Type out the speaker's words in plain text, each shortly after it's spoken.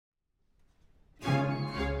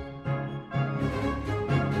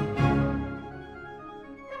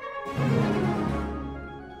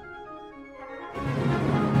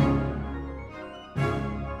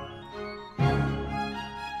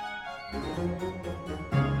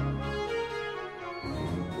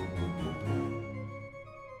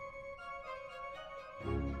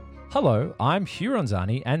Hello, I'm Hugh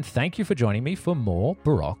Ronzani, and thank you for joining me for more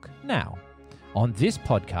Baroque Now. On this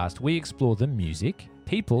podcast, we explore the music,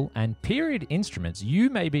 people, and period instruments you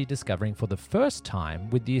may be discovering for the first time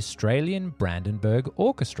with the Australian Brandenburg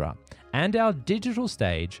Orchestra and our digital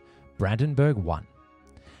stage, Brandenburg One.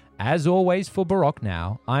 As always for Baroque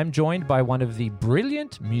Now, I'm joined by one of the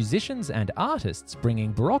brilliant musicians and artists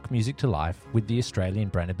bringing Baroque music to life with the Australian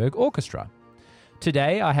Brandenburg Orchestra.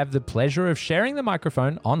 Today, I have the pleasure of sharing the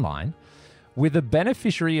microphone online with a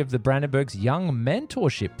beneficiary of the Brandenburg's Young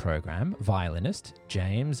Mentorship Program, violinist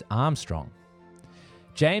James Armstrong.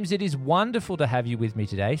 James, it is wonderful to have you with me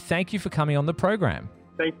today. Thank you for coming on the program.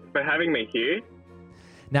 Thanks for having me, Hugh.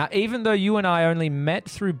 Now, even though you and I only met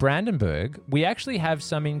through Brandenburg, we actually have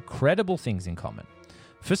some incredible things in common.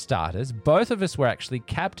 For starters, both of us were actually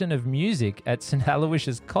captain of music at St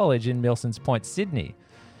Aloysius College in Milsons Point, Sydney.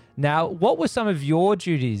 Now, what were some of your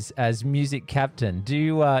duties as music captain? Do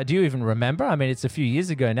you even remember? I mean, it's a few years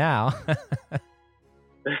ago now.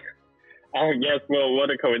 Oh, yes. Well, what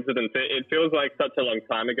a coincidence. It feels like such a long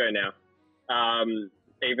time ago now,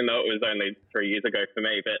 even though it was only 3 years ago for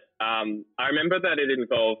me. But I remember that it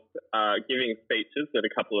involved giving speeches at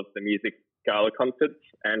a couple of the music gala concerts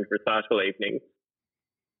and recital evenings.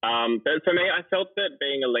 But for me, I felt that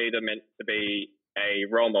being a leader meant to be a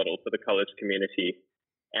role model for the college community.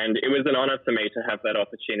 And it was an honour for me to have that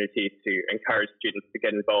opportunity to encourage students to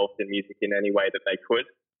get involved in music in any way that they could.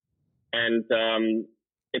 And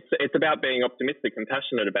it's about being optimistic and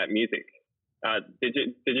passionate about music. Did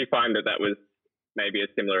you find that was maybe a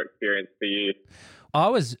similar experience for you? I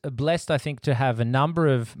was blessed, I think, to have a number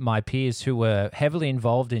of my peers who were heavily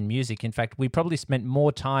involved in music. In fact, we probably spent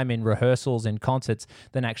more time in rehearsals and concerts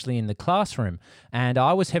than actually in the classroom. And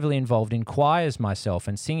I was heavily involved in choirs myself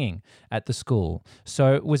and singing at the school.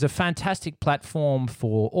 So it was a fantastic platform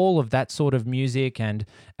for all of that sort of music and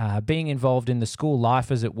being involved in the school life,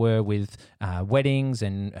 as it were, with weddings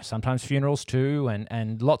and sometimes funerals too,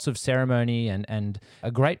 and lots of ceremony and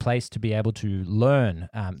a great place to be able to learn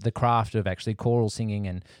the craft of actually choral singing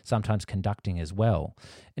and sometimes conducting as well.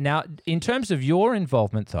 Now, in terms of your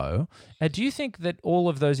involvement, though, do you think that all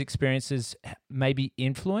of those experiences maybe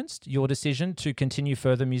influenced your decision to continue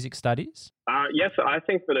further music studies? Yes, I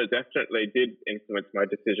think that it definitely did influence my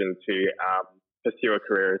decision to pursue a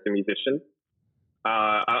career as a musician.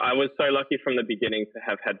 I was so lucky from the beginning to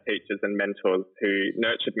have had teachers and mentors who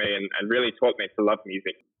nurtured me and really taught me to love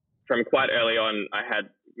music. From quite early on, I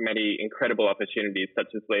had many incredible opportunities,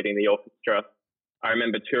 such as leading the orchestra. I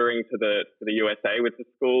remember touring to the USA with the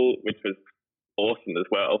school, which was awesome as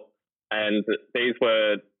well. And these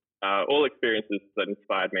were all experiences that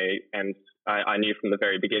inspired me. And I knew from the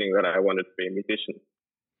very beginning that I wanted to be a musician.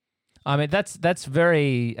 I mean, that's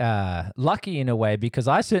very lucky in a way, because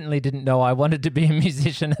I certainly didn't know I wanted to be a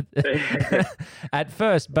musician at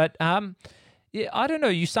first. But yeah, I don't know.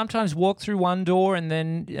 You sometimes walk through one door and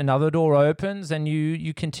then another door opens and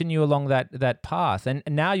you continue along that path. And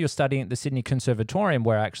now you're studying at the Sydney Conservatorium,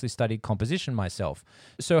 where I actually studied composition myself.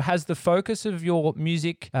 So has the focus of your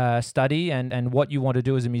music study and what you want to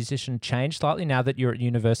do as a musician changed slightly now that you're at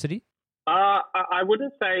university? I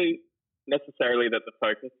wouldn't say necessarily that the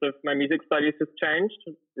focus of my music studies has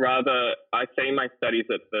changed. Rather, I see my studies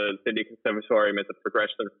at the Sydney Conservatorium as a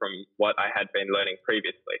progression from what I had been learning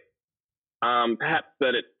previously. Perhaps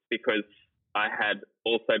that it's because I had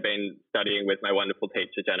also been studying with my wonderful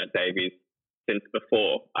teacher, Janet Davies, since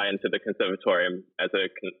before I entered the conservatorium as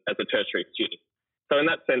a tertiary student. So in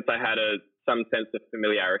that sense, I had some sense of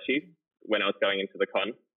familiarity when I was going into the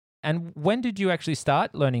con. And when did you actually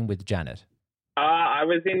start learning with Janet? I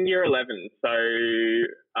was in year 11, so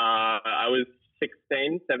I was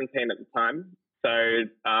 16, 17 at the time. So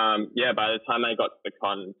by the time I got to the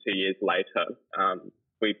con 2 years later,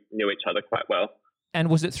 we knew each other quite well. And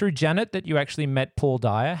was it through Janet that you actually met Paul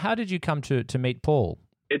Dyer? How did you come to meet Paul?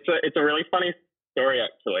 It's a really funny story,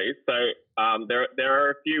 actually. So there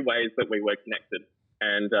are a few ways that we were connected.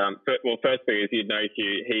 And firstly, as you know,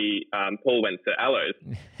 Hugh, Paul went to Aloes.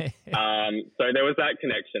 So there was that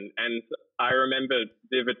connection. And I remember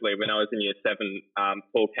vividly when I was in year 7,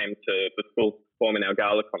 Paul came to the school to perform in our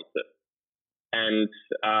gala concert. And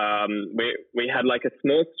we had like a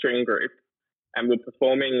small string group, and we're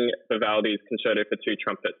performing Vivaldi's Concerto for Two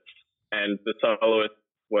Trumpets. And the soloists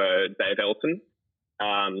were Dave Elton,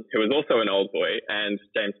 who was also an old boy, and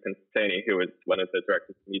James Constantini, who was one of the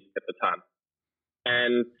directors of music at the time.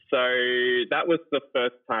 And so that was the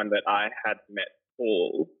first time that I had met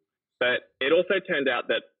Paul. But it also turned out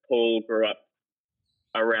that Paul grew up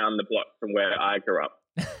around the block from where I grew up,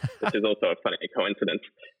 which is also a funny coincidence.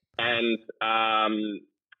 And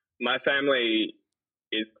my family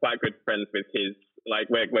is quite good friends with his, like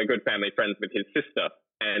we're good family friends with his sister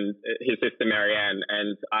and his sister Marianne,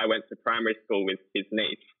 and I went to primary school with his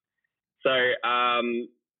niece. So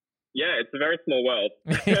yeah, it's a very small world.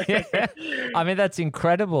 I mean, that's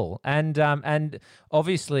incredible. And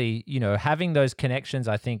obviously, you know, having those connections,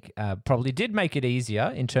 I think probably did make it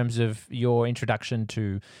easier in terms of your introduction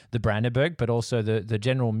to the Brandenburg, but also the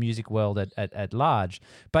general music world at large.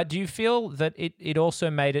 But do you feel that it also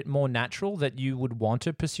made it more natural that you would want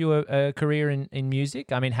to pursue a career in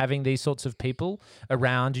music? I mean, having these sorts of people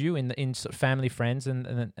around you in family, friends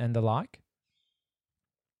and the like?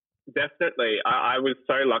 Definitely. I was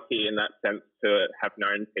so lucky in that sense to have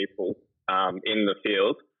known people in the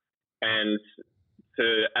field and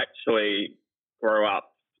to actually grow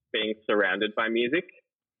up being surrounded by music.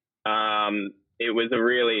 It was a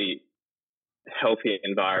really healthy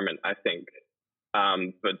environment, I think,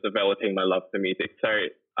 for developing my love for music. So,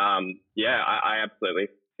 yeah, I absolutely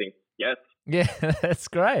think yes. Yeah, that's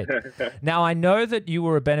great. Now, I know that you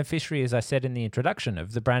were a beneficiary, as I said in the introduction,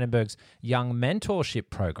 of the Brandenburg's Young Mentorship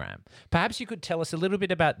Program. Perhaps you could tell us a little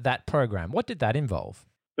bit about that program. What did that involve?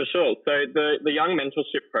 For sure. So the Young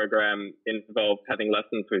Mentorship Program involved having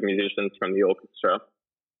lessons with musicians from the orchestra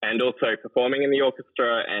and also performing in the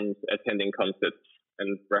orchestra and attending concerts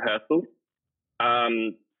and rehearsals.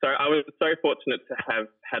 So I was so fortunate to have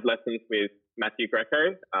had lessons with Matthew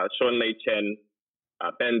Greco, Sean Lee Chen,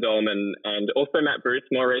 Ben Dolman, and also Matt Bruce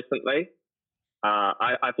more recently.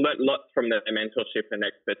 I've learnt lots from their mentorship and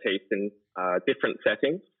expertise in different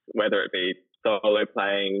settings, whether it be solo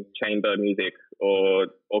playing, chamber music, or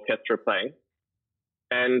orchestra playing.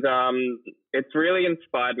 And it's really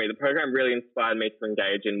inspired me. The program really inspired me to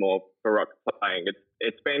engage in more Baroque playing.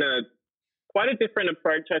 It's been quite a different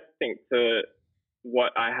approach, I think, to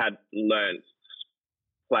what I had learnt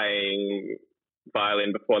playing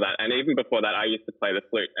violin before that. And even before that, I used to play the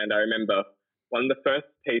flute. And I remember one of the first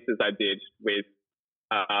pieces I did with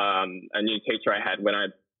a new teacher I had when I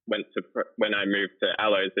moved to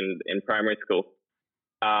Aloes in primary school.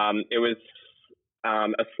 It was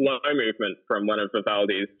a slow movement from one of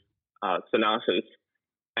Vivaldi's sonatas.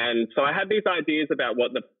 And so I had these ideas about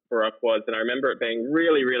what the Baroque was, and I remember it being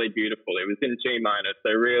really, really beautiful. It was in G minor,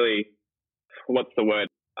 so really, what's the word?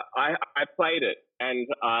 I played it, and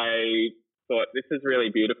I thought, this is really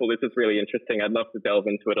beautiful, this is really interesting, I'd love to delve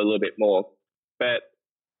into it a little bit more. But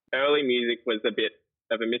early music was a bit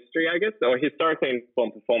of a mystery, I guess, or historically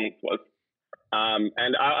informed performance was.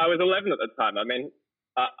 And I was 11 at the time. I mean,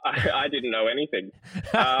 I didn't know anything.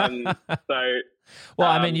 Well,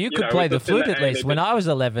 I mean, you could play the flute at least. When I was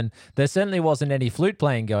 11, there certainly wasn't any flute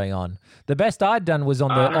playing going on. The best I'd done was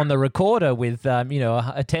on the recorder with,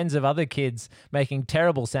 tens of other kids making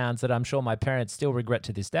terrible sounds that I'm sure my parents still regret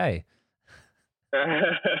to this day.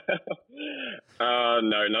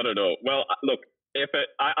 No, not at all. Well, look,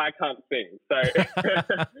 I can't sing, so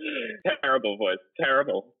terrible voice,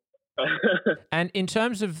 terrible. And in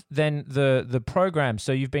terms of then the program,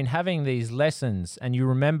 so you've been having these lessons and you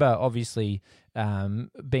remember obviously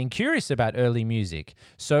being curious about early music.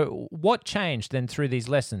 So what changed then through these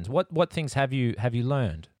lessons? What things have you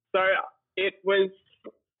learned? So it was,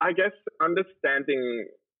 I guess, understanding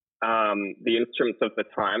the instruments of the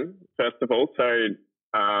time, first of all. So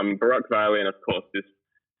Baroque violin, of course, is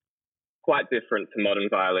quite different to modern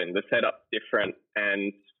violin. The setup's different,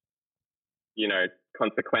 and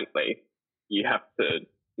consequently, you have to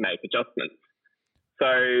make adjustments. So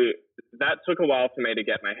that took a while for me to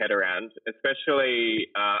get my head around, especially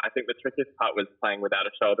I think the trickiest part was playing without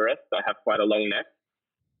a shoulder rest. I have quite a long neck.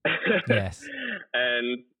 Yes.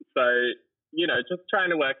 And so, just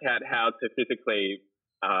trying to work out how to physically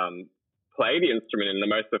play the instrument in the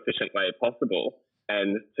most efficient way possible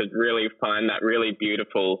and to really find that really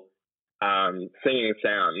beautiful singing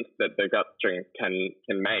sound that the gut string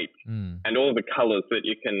can make, and all the colors that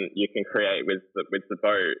you can create with the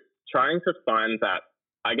bow. Trying to find that,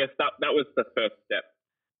 I guess that was the first step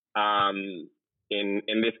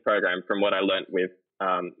in this program from what I learnt with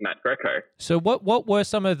Matt Greco. So what were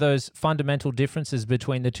some of those fundamental differences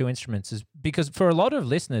between the two instruments? Because for a lot of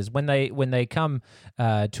listeners, when they come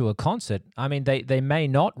to a concert, I mean, they may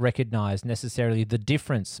not recognize necessarily the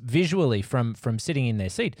difference visually from sitting in their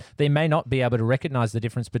seat. They may not be able to recognize the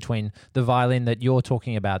difference between the violin that you're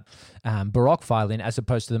talking about, Baroque violin, as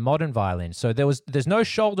opposed to the modern violin. So there's no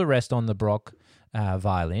shoulder rest on the Baroque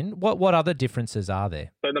violin. What other differences are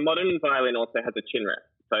there? So the modern violin also has a chin rest.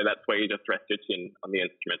 So that's where you just rest your chin on the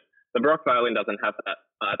instrument. The Baroque violin doesn't have that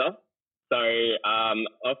either. So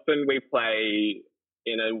often we play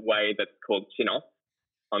in a way that's called chin off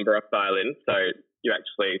on baroque violin. So you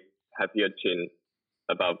actually have your chin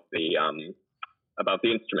above the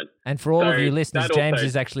instrument. And for all of you listeners, James also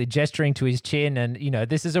is actually gesturing to his chin, and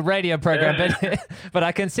this is a radio program, but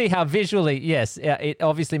I can see how visually, yes, it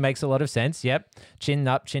obviously makes a lot of sense. Yep, chin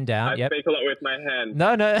up, chin down. I speak a lot with my hands.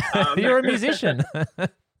 No, you're a musician.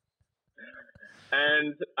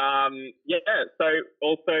 And so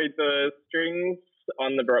also the strings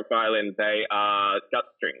on the baroque violin, they are gut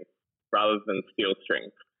strings rather than steel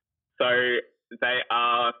strings. So they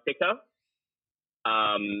are thicker.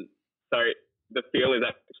 So the feel is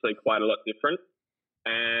actually quite a lot different,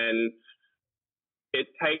 and it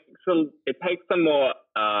takes some more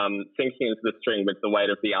sinking into the string with the weight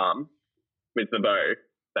of the arm, with the bow,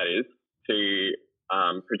 that is, to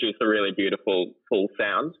produce a really beautiful full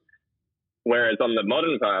sound. Whereas on the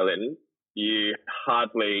modern violin, you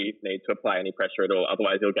hardly need to apply any pressure at all.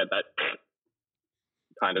 Otherwise, you'll get that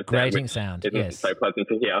kind of grating sound. Isn't yes, so pleasant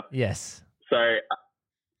to hear. Yes. So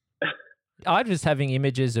I'm just having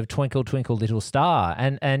images of Twinkle Twinkle Little Star,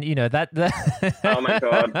 and that. Oh my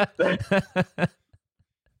God.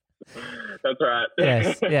 That's right.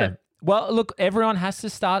 Yes. Yeah. Well, look, everyone has to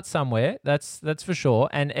start somewhere. That's for sure,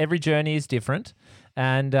 and every journey is different.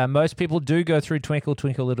 And most people do go through Twinkle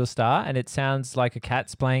Twinkle Little Star, and it sounds like a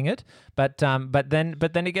cat's playing it, but then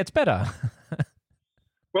it gets better.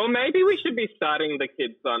 Well, maybe we should be starting the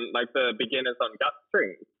kids on, like, the beginners on gut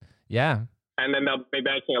strings. Yeah. And then they'll be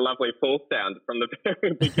making a lovely full sound from the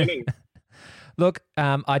very beginning. Look,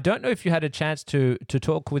 I don't know if you had a chance to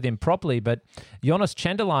talk with him properly, but Jonas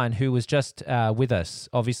Chenderlein, who was just with us,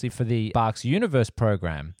 obviously for the Bach's Universe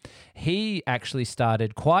program, he actually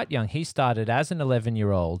started quite young. He started as an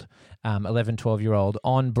 11-year-old, 12-year-old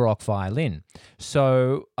on baroque violin.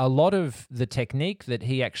 So a lot of the technique that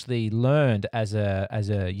he actually learned as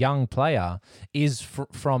a young player is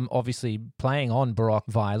from obviously playing on baroque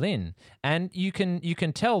violin. And you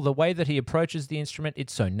can tell the way that he approaches the instrument,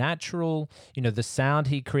 it's so natural. The sound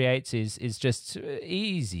he creates is just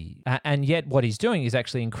easy. And yet what he's doing is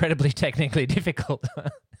actually incredibly technically difficult.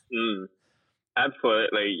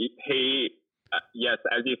 Absolutely. He, yes,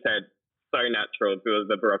 as you said, so natural,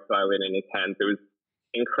 the baroque violin in his hands. It was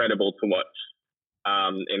incredible to watch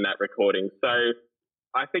in that recording. So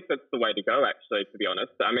I think that's the way to go, actually, to be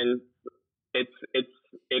honest. I mean,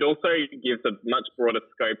 it also gives a much broader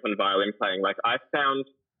scope on violin playing. Like, I found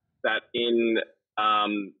that in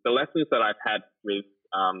the lessons that I've had with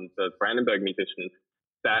the Brandenburg musicians,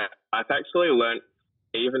 that I've actually learnt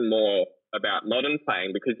even more about modern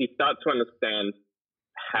playing, because you start to understand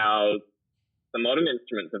how the modern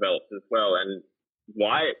instrument developed as well and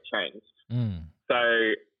why it changed. So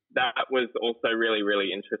that was also really,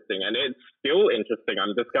 really interesting. And it's still interesting.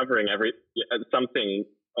 I'm discovering something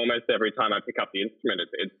almost every time I pick up the instrument.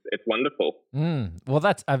 It's wonderful.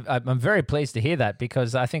 Well, I'm very pleased to hear that,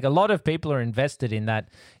 because I think a lot of people are invested in that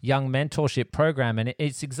young mentorship program, and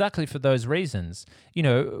it's exactly for those reasons.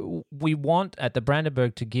 We want at the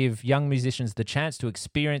Brandenburg to give young musicians the chance to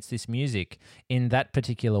experience this music in that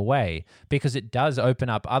particular way, because it does open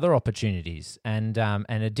up other opportunities and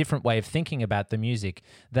a different way of thinking about the music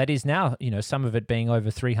that is now, some of it being over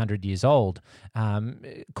 300 years old,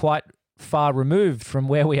 quite far removed from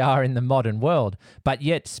where we are in the modern world, but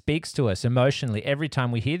yet speaks to us emotionally every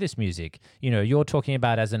time we hear this music. You're talking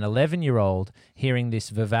about as an 11-year-old hearing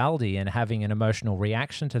this Vivaldi and having an emotional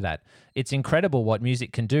reaction to that. It's incredible what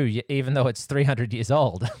music can do, even though it's 300 years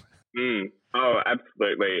old. Oh,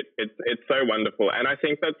 absolutely. It's so wonderful. And I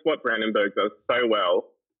think that's what Brandenburg does so well,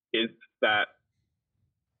 is that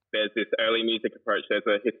there's this early music approach. There's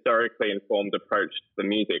a historically informed approach to the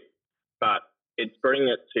music, but it's bringing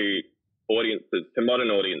it to audiences, to modern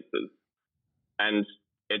audiences, and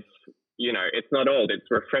it's not old, it's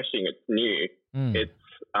refreshing, it's new, it's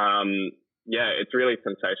it's really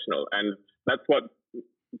sensational, and that's what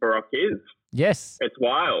baroque is. Yes, it's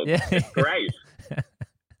wild. Yeah. It's great.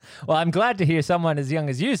 Well, I'm glad to hear someone as young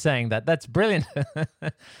as you saying that. That's brilliant.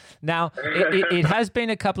 Now, it has been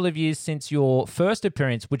a couple of years since your first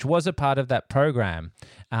appearance, which was a part of that program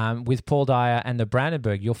with Paul Dyer and the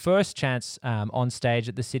Brandenburg, your first chance on stage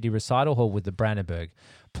at the City Recital Hall with the Brandenburg,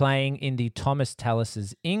 playing in the Thomas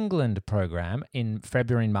Tallis's England program in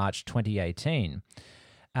February and March 2018.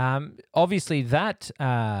 Obviously, that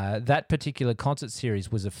particular concert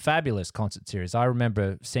series was a fabulous concert series. I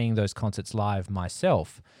remember seeing those concerts live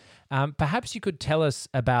myself. Perhaps you could tell us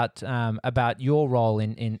about your role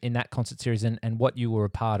in that concert series and what you were a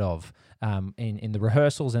part of in the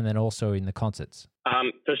rehearsals and then also in the concerts.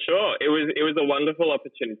 For sure, it was a wonderful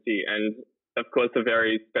opportunity, and of course a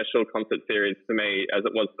very special concert series for me, as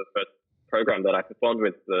it was the first program that I performed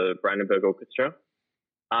with the Brandenburg Orchestra.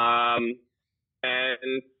 And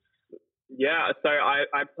yeah, so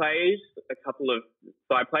I played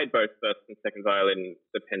I played both first and second violin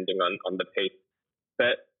depending on the piece.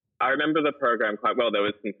 But I remember the program quite well. There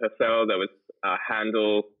was some Purcell, there was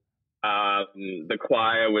Handel, the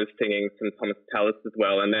choir was singing some Thomas Tallis as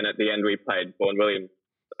well. And then at the end we played Vaughan Williams.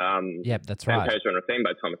 Yep, that's right. Fantasia on a Theme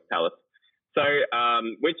by Thomas Tallis. So,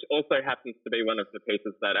 which also happens to be one of the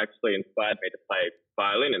pieces that actually inspired me to play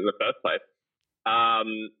violin in the first place.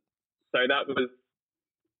 So that was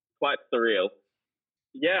quite surreal.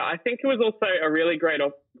 Yeah, I think it was also a really great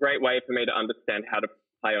way for me to understand how to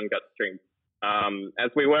play on gut strings,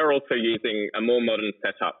 as we were also using a more modern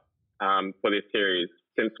setup for this series,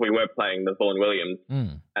 since we were playing the Vaughan Williams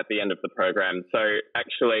at the end of the program. So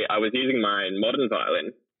actually, I was using my modern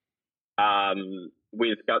violin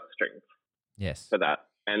with gut strings. Yes. For that.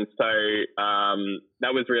 And so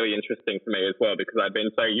that was really interesting for me as well, because I'd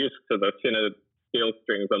been so used to the thinner steel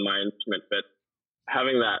strings on my instrument, but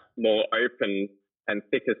having that more open and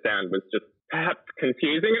thicker sound was just perhaps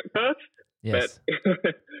confusing at first. Yes.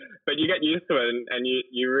 But you get used to it and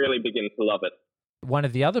you really begin to love it. One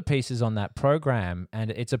of the other pieces on that program,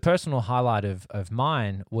 and it's a personal highlight of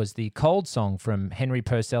mine, was the Cold Song from Henry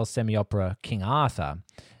Purcell's semi-opera King Arthur.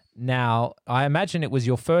 Now, I imagine it was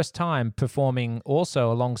your first time performing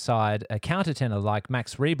also alongside a countertenor like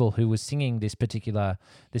Max Riebel, who was singing this particular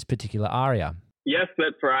aria. Yes,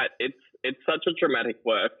 that's right. It's such a dramatic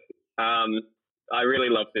work. I really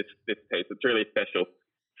love this piece. It's really special.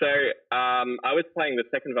 So I was playing the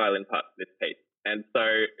second violin part of this piece, and so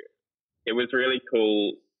it was really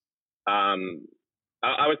cool.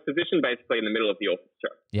 I was positioned basically in the middle of the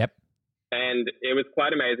orchestra. Yep. And it was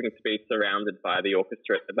quite amazing to be surrounded by the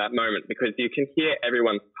orchestra at that moment, because you can hear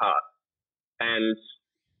everyone's part. And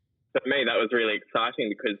for me, that was really exciting,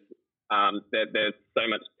 because there's so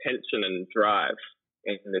much tension and drive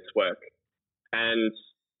in this work. And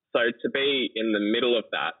so to be in the middle of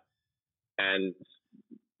that, and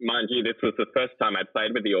mind you, this was the first time I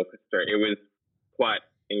played with the orchestra, it was quite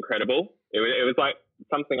incredible. It was like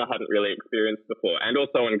something I hadn't really experienced before. And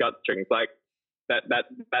also on gut strings, like that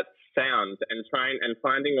sound, and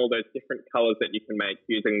finding all those different colors that you can make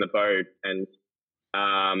using the bow, and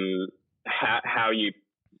how you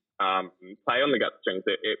play on the gut strings.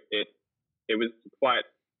 It was quite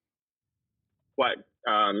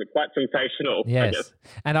sensational. Yes. I guess.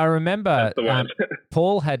 And I remember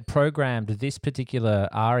Paul had programmed this particular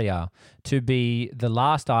aria to be the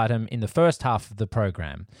last item in the first half of the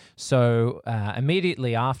program. So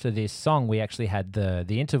immediately after this song, we actually had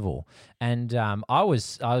the interval. And I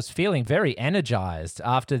was feeling very energized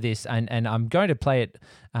after this, and I'm going to play it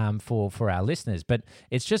for our listeners. But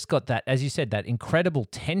it's just got that, as you said, that incredible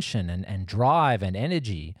tension and drive and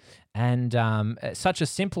energy, and such a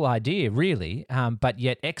simple idea, really, but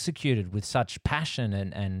yet executed with such passion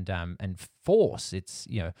and force. It's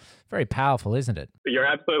very powerful, isn't it? You're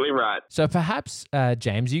absolutely right. So perhaps,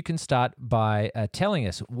 James, you can start by telling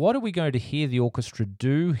us, what are we going to hear the orchestra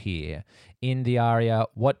do here in the aria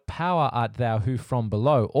 "What Power Art Thou Who From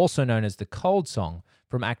Below," also known as the Cold Song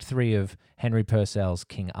from Act 3 of Henry Purcell's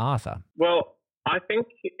King Arthur? Well, I think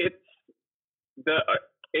it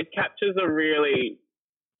captures a really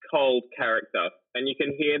cold character, and you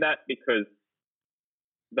can hear that because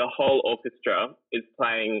the whole orchestra is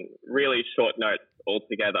playing really short notes all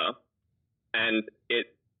together, and it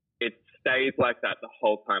stays like that the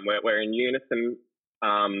whole time. We're in unison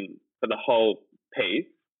for the whole piece,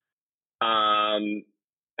 and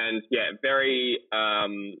yeah, very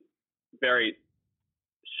very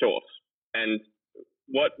short. And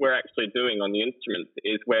what we're actually doing on the instruments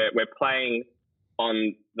is we're playing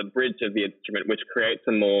on the bridge of the instrument, which creates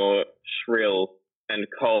a more shrill and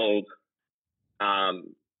cold,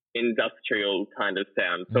 industrial kind of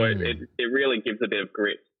sound. So it really gives a bit of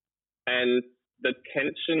grit. And the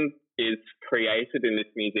tension is created in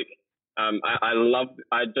this music.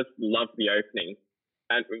 I just love the opening.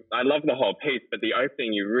 And I love the whole piece, but the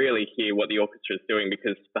opening, you really hear what the orchestra is doing,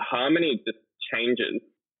 because the harmony just changes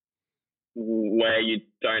where you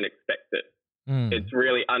don't expect it. It's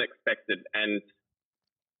really unexpected. And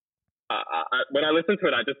when I listen to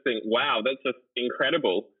it, I just think, wow, that's just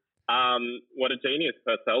incredible. What a genius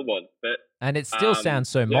Purcell was. And it still sounds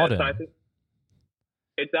so modern. So I think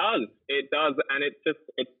it does. And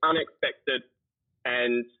it's unexpected.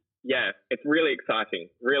 And yeah, it's really exciting.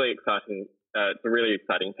 It's a really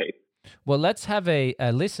exciting piece. Well, let's have a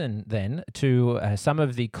listen then to some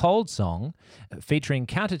of the Cold Song featuring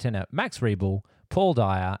countertenor Max Riebel, Paul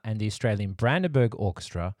Dyer, and the Australian Brandenburg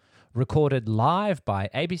Orchestra, recorded live by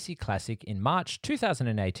ABC Classic in March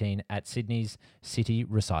 2018 at Sydney's City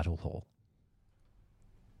Recital Hall.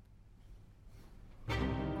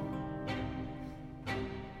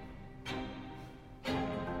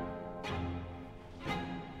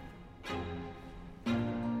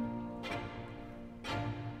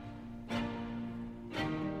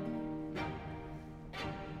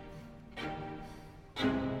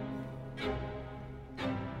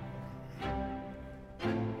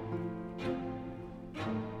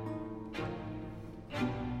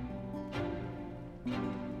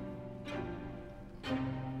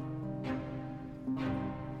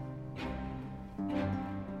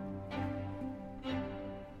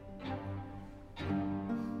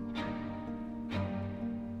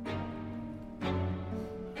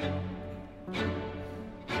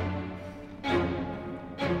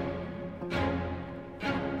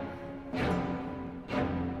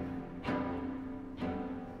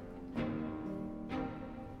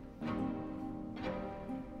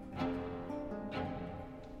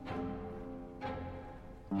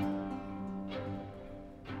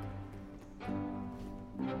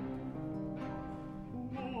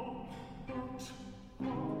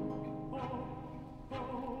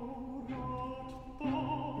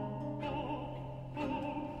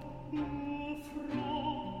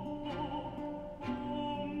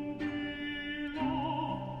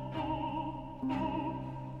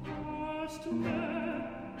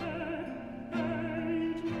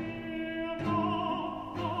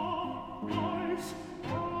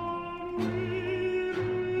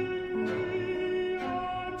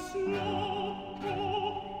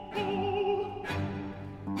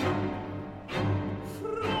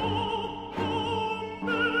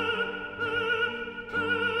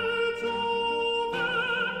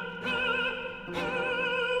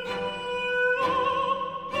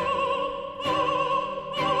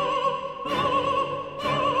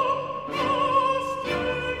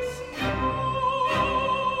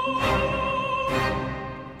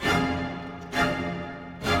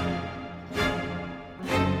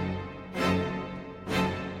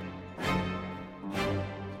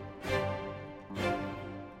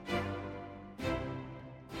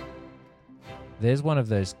 There's one of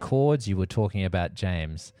those chords you were talking about,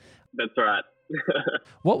 James. That's right.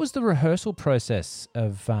 What was the rehearsal process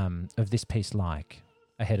of this piece like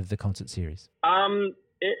ahead of the concert series?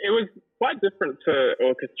 It was quite different to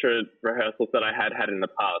orchestra rehearsals that I had in the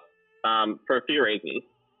past for a few reasons.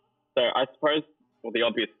 So I suppose, well, the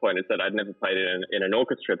obvious point is that I'd never played in an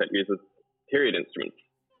orchestra that uses period instruments.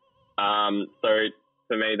 So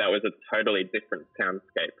for me, that was a totally different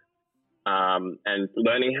soundscape. And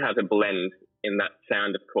learning how to blend in that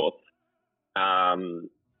sound, of course,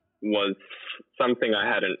 was something I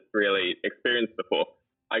hadn't really experienced before.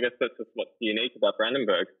 I guess that's just what's unique about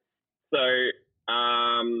Brandenburg. So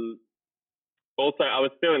also, I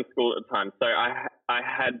was still in school at the time, so I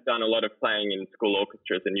had done a lot of playing in school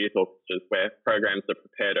orchestras and youth orchestras where programs are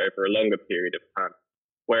prepared over a longer period of time,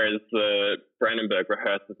 whereas the Brandenburg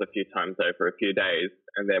rehearses a few times over a few days,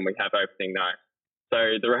 and then we have opening night.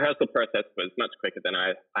 So the rehearsal process was much quicker than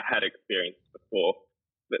I had experienced before.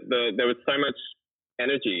 There was so much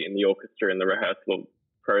energy in the orchestra in the rehearsal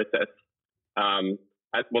process.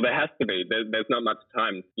 Well, there has to be. There's not much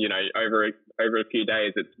time. You know, over a few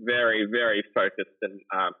days, it's very, very focused, and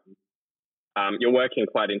you're working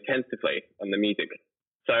quite intensively on the music.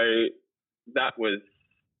 So that was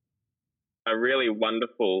a really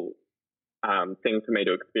wonderful thing for me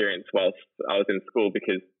to experience whilst I was in school,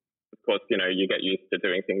 because of course, you know, you get used to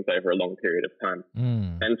doing things over a long period of time.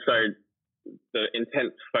 And so the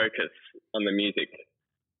intense focus on the music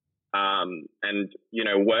and, you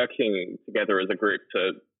know, working together as a group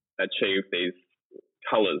to achieve these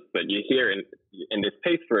colours that you hear in this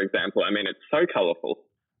piece, for example. I mean, it's so colourful.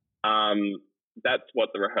 That's what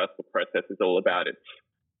the rehearsal process is all about.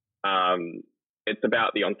 It's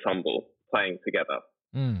about the ensemble playing together.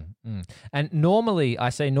 And normally, I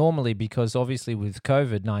say normally because obviously with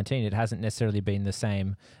COVID-19, it hasn't necessarily been the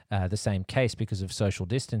same case because of social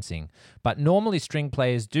distancing. But normally string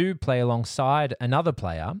players do play alongside another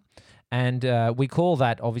player, and we call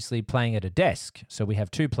that obviously playing at a desk. So we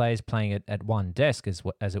have two players playing at one desk,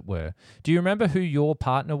 as it were. Do you remember who your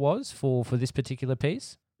partner was for this particular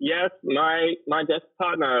piece? Yes, my desk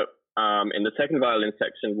partner in the second violin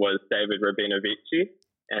section was David Rabinovici,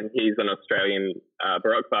 and he's an Australian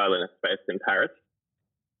Baroque violinist based in Paris.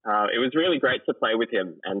 It was really great to play with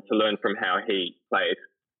him and to learn from how he played.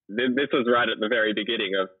 This was right at the very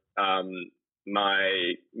beginning of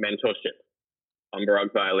my mentorship on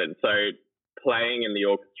Baroque violin. So playing in the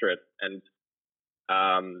orchestra and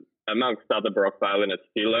amongst other Baroque violinists,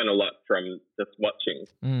 you learn a lot from just watching.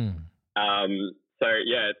 So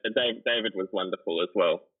yeah, David was wonderful as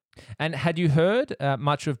well. And had you heard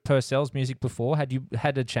much of Purcell's music before? Had you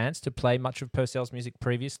had a chance to play much of Purcell's music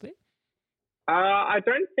previously? I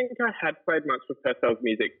don't think I had played much of Purcell's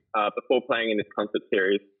music before playing in this concert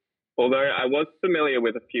series, although I was familiar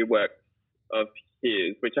with a few works of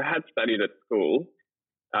his, which I had studied at school.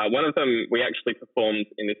 One of them we actually performed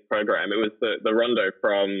in this program. It was the rondo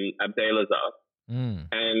from Abdelazar.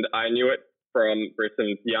 And I knew it from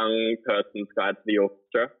Brisson's Young Person's Guide to the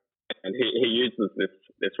Orchestra. And he uses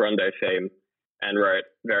this rondo theme and wrote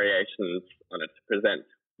variations on it to present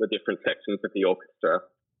the different sections of the orchestra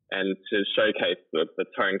and to showcase the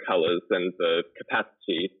tone colours and the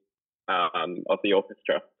capacity of the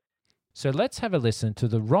orchestra. So let's have a listen to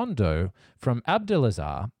the rondo from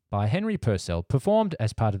Abdelazar by Henry Purcell, performed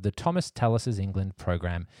as part of the Thomas Tallis's England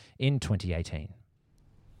program in 2018.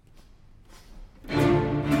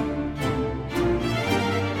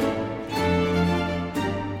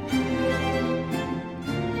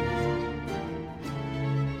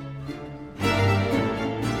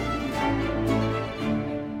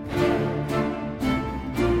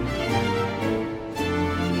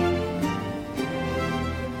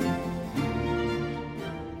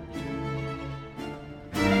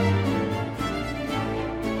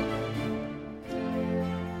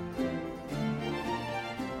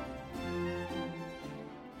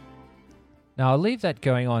 Now, I'll leave that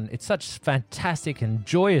going on. It's such fantastic and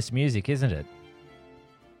joyous music, isn't it?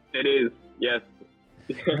 It is, yes.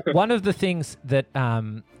 One of the things that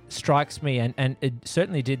strikes me, and it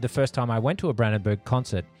certainly did the first time I went to a Brandenburg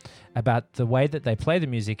concert, about the way that they play the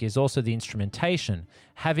music is also the instrumentation.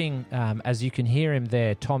 Having, as you can hear him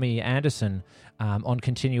there, Tommy Anderson on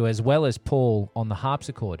continue, as well as Paul on the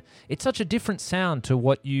harpsichord. It's such a different sound to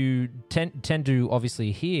what you tend to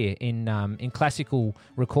obviously hear in classical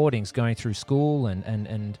recordings going through school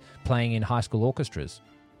and playing in high school orchestras.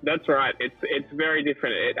 That's right. It's very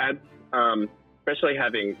different. It adds, especially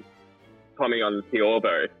having Tommy on the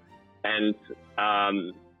orbo and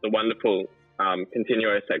the wonderful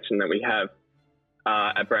continuo section that we have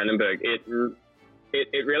at Brandenburg.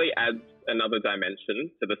 It really adds another dimension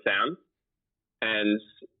to the sound. And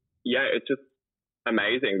yeah, it's just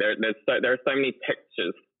amazing. There are so many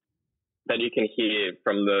textures that you can hear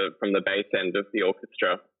from the bass end of the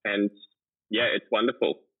orchestra, and yeah, it's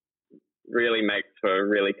wonderful. Really makes for a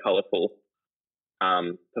really colourful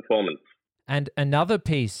performance. And another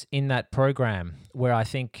piece in that program where I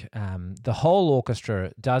think the whole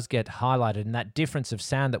orchestra does get highlighted, and that difference of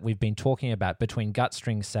sound that we've been talking about between gut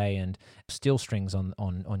strings, say, and steel strings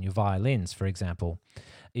on your violins, for example,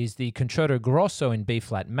 is the Concerto Grosso in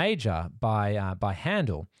B-flat major by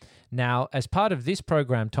Handel. Now, as part of this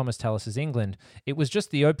program, Thomas Tallis's England, it was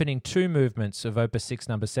just the opening two movements of Opus 6,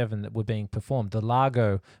 number 7 that were being performed, the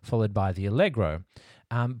Largo followed by the Allegro.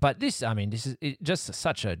 But this is just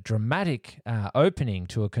such a dramatic opening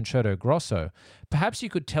to a Concerto Grosso. Perhaps you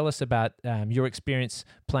could tell us about your experience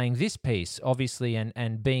playing this piece, obviously,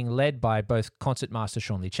 and being led by both concertmaster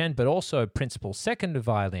Sean Lee Chen, but also principal second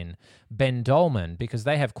violin Ben Dolman, because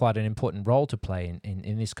they have quite an important role to play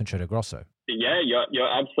in this Concerto Grosso. Yeah,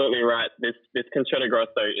 you're absolutely right. This Concerto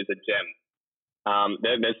Grosso is a gem.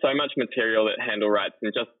 There's so much material that Handel writes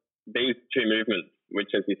in just these two movements, which,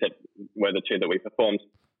 as you said, were the two that we performed.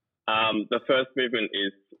 The first movement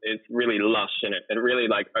is really lush, and it really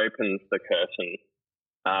opens the curtain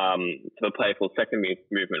to the playful second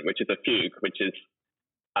movement, which is a fugue, which is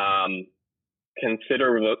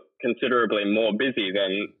considerably more busy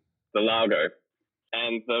than the Largo.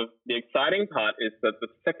 And the exciting part is that the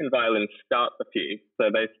second violins start the fugue, so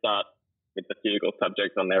they start with the fugal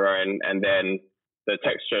subject on their own, and then the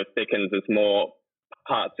texture thickens as more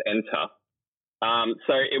parts enter.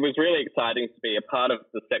 So it was really exciting to be a part of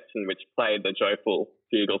the section which played the joyful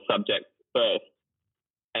fugal subject first,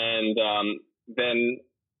 and then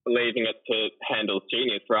leaving it to Handel's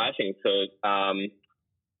genius writing to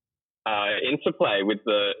interplay with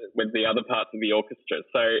the other parts of the orchestra.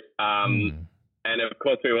 So, and of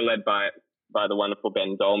course we were led by the wonderful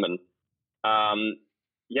Ben Dolman.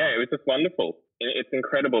 Yeah, it was just wonderful. It's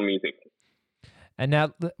incredible music. And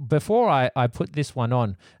now, before I put this one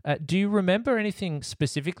on, do you remember anything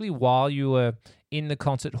specifically while you were in the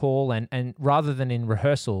concert hall and rather than in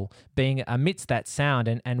rehearsal, being amidst that sound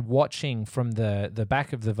and watching from the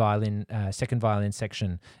back of the violin, second violin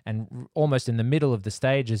section, and almost in the middle of the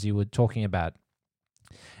stage as you were talking about?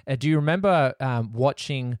 Do you remember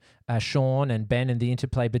watching Sean and Ben and the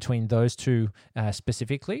interplay between those two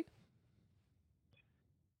specifically?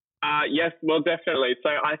 Yes, well, definitely. So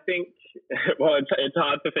I think well, it's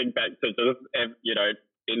hard to think back to just,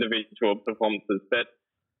 individual performances, but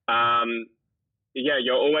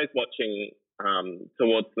you're always watching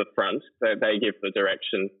towards the front. So they give the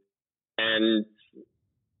direction, and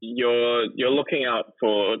you're looking out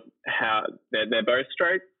for how their bow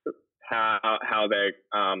strokes, how they're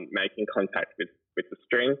making contact with the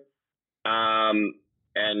string,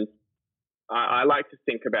 and I like to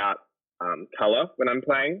think about color when I'm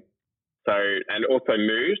playing. So, and also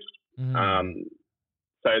mood.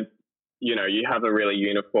 So, you have a really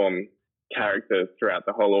uniform character throughout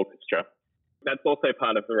the whole orchestra. That's also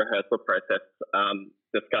part of the rehearsal process,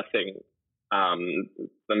 discussing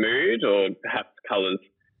the mood or perhaps colors,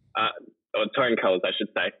 or tone colors, I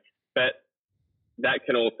should say. But that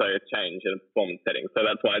can also change in a performance setting. So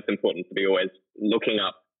that's why it's important to be always looking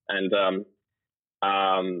up, and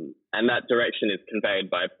that direction is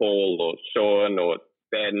conveyed by Paul or Sean or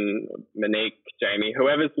Ben, or Monique, Jamie,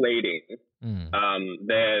 whoever's leading.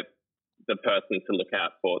 They're the person to look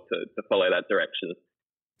out for to follow that direction.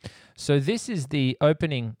 So this is the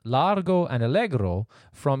opening Largo and Allegro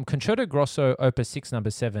from Concerto Grosso Opus 6 No.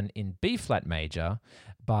 7 in B-flat major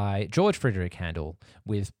by George Frederick Handel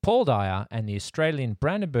with Paul Dyer and the Australian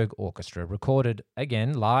Brandenburg Orchestra, recorded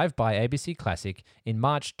again live by ABC Classic in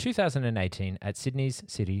March 2018 at Sydney's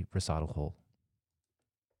City Recital Hall.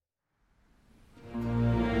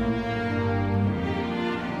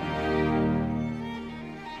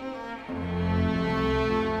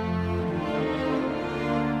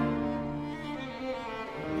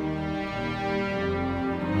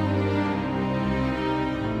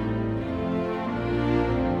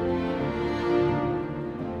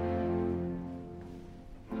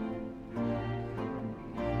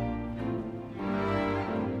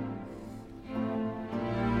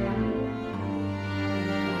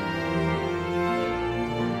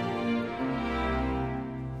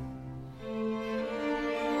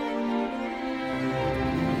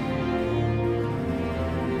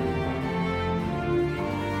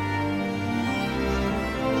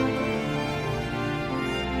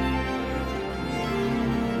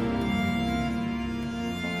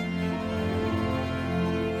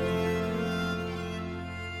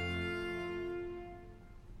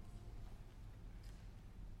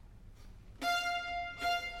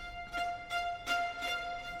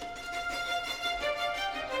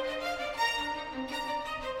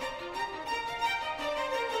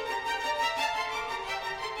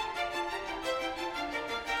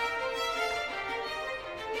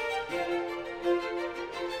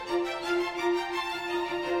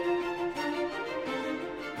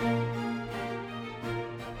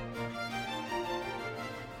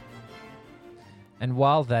 And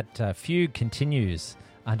while that fugue continues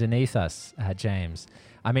underneath us, James,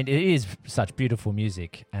 I mean, it is such beautiful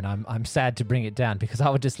music, and I'm sad to bring it down because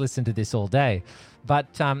I would just listen to this all day.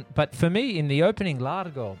 But for me, in the opening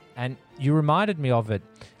Largo, and you reminded me of it,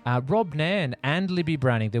 Rob Nairn and Libby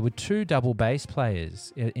Browning, there were two double bass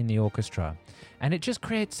players in the orchestra, and it just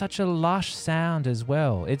creates such a lush sound as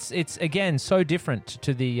well. It's again so different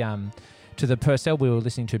to the Purcell we were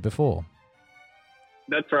listening to before.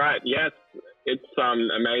 That's right. Yes. It's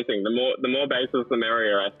amazing. The more basses, the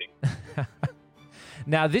merrier, I think.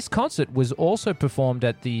 Now, this concert was also performed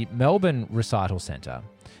at the Melbourne Recital Centre.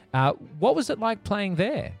 What was it like playing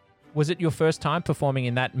there? Was it your first time performing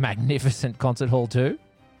in that magnificent concert hall too?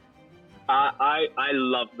 I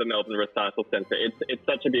love the Melbourne Recital Centre. It's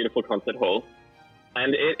such a beautiful concert hall.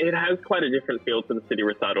 And it has quite a different feel to the City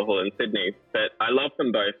Recital Hall in Sydney, but I love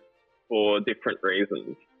them both for different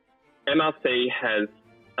reasons. MRC has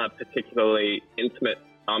a particularly intimate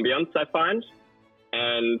ambience, I find.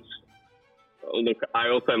 And look, I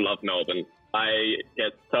also love Melbourne. I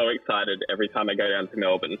get so excited every time I go down to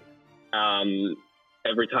Melbourne,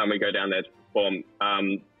 every time we go down there to perform.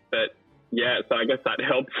 But yeah, so I guess that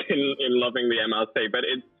helps in loving the MRC. But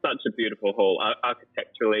it's such a beautiful hall,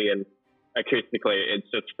 architecturally and acoustically. It's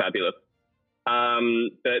just fabulous.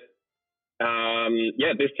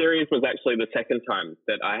 This series was actually the second time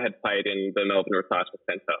that I had played in the Melbourne Recital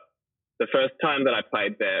Centre. The first time that I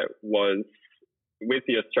played there was with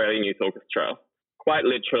the Australian Youth Orchestra, quite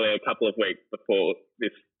literally a couple of weeks before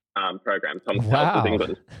this program, Tom Townsend's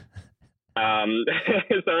England.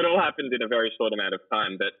 So it all happened in a very short amount of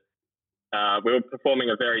time, but we were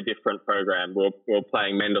performing a very different program. We were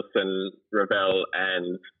playing Mendelssohn, Ravel,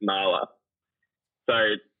 and Mahler. So,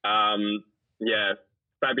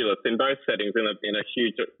 fabulous in both settings, in a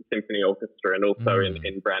huge symphony orchestra and also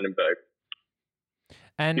in Brandenburg.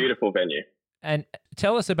 And beautiful venue. And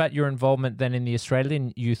tell us about your involvement then in the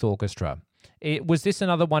Australian Youth Orchestra. Was this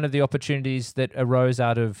another one of the opportunities that arose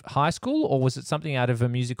out of high school, or was it something out of a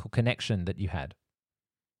musical connection that you had?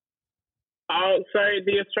 So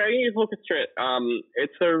the Australian Youth Orchestra,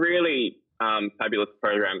 it's a really fabulous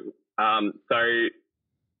program. So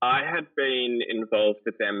I had been involved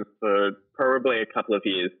with them for probably a couple of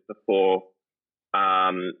years before,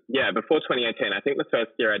 before 2018. I think the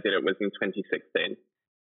first year I did it was in 2016.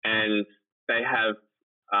 And they have,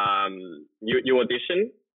 you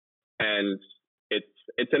audition, and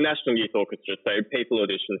it's a national youth orchestra, so people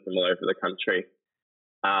audition from all over the country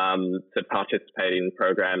to participate in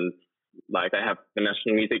programs. Like, they have the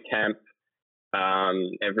National Music Camp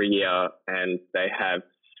every year, and they have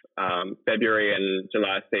February and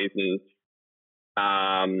July seasons,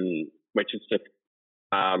 which is just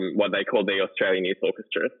what they call the Australian Youth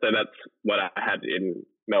Orchestra. So that's what I had in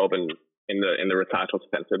Melbourne in the recital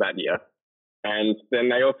centre that year. And then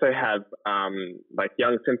they also have like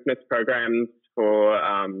young symphonist programs for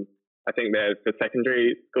I think they're for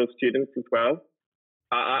secondary school students as well.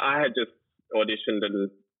 I had just auditioned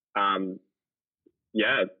and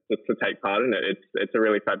just to take part in it. It's a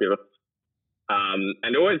really fabulous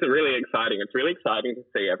and always really exciting. It's really exciting to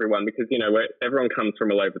see everyone, because everyone comes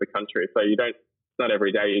from all over the country, so it's not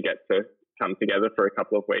every day you get to come together for a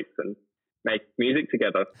couple of weeks and make music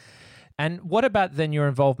together. And what about then your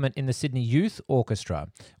involvement in the Sydney Youth Orchestra?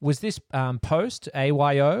 Was this post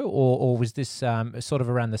AYO, or was this sort of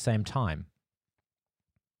around the same time?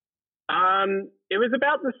 It was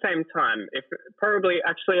about the same time, probably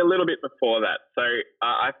actually a little bit before that. So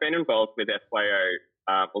I've been involved with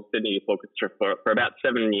SYO, or Sydney Youth Orchestra, for about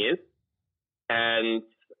 7 years. And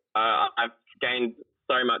I've gained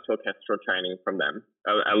so much orchestral training from them.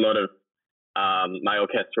 A lot of my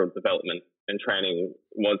orchestral development and training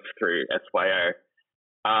was through SYO.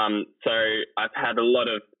 So I've had a lot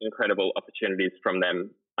of incredible opportunities from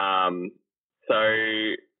them.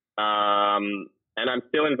 And I'm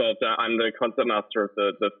still involved. I'm the concertmaster of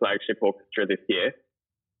the flagship orchestra this year.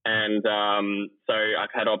 And so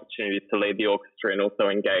I've had opportunities to lead the orchestra and also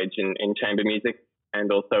engage in chamber music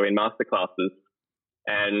and also in masterclasses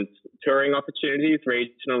and touring opportunities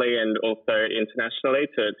regionally and also internationally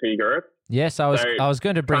to Europe. Yes, I was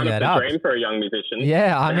going to bring that up. Dream for a young musician.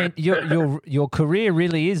 Yeah, I mean, your career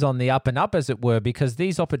really is on the up and up, as it were, because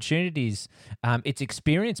these opportunities, it's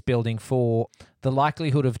experience building for the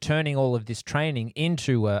likelihood of turning all of this training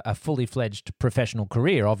into a fully fledged professional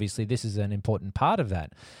career. Obviously, this is an important part of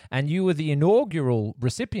that. And you were the inaugural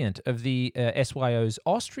recipient of the SYO's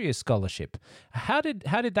Austria Scholarship. How did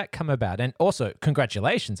that come about? And also,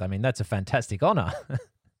 congratulations. I mean, that's a fantastic honor.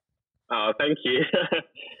 Oh, thank you.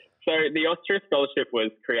 So the Austria Scholarship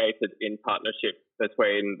was created in partnership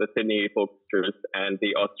between the Sydney Youth Orchestras and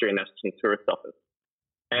the Austrian National Tourist Office.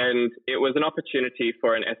 And it was an opportunity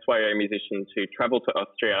for an SYO musician to travel to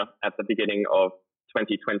Austria at the beginning of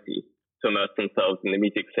 2020 to immerse themselves in the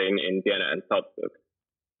music scene in Vienna and Salzburg.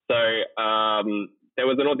 So there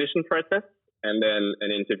was an audition process and then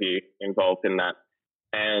an interview involved in that.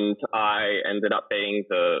 And I ended up being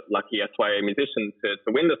the lucky SYO musician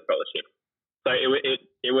to win the scholarship. So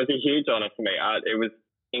it was a huge honor for me. It was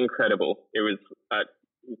incredible. It was,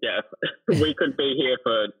 we could be here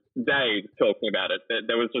for days talking about it.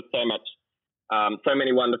 There was just so much, so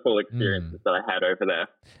many wonderful experiences that I had over there.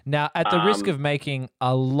 Now, at the risk of making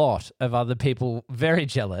a lot of other people very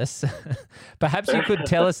jealous, perhaps you could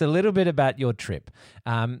tell us a little bit about your trip.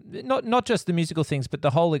 Not just the musical things, but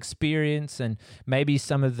the whole experience, and maybe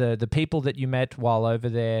some of the people that you met while over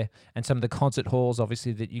there, and some of the concert halls,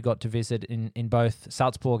 obviously, that you got to visit in both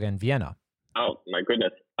Salzburg and Vienna. Oh, my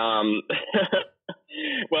goodness.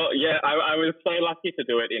 Well, yeah, I was so lucky to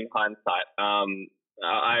do it in hindsight.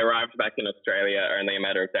 I arrived back in Australia only a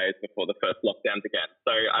matter of days before the first lockdown began. So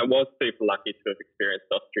I was super lucky to have experienced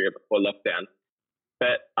Austria before lockdown.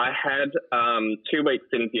 But I had 2 weeks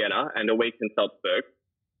in Vienna and a week in Salzburg,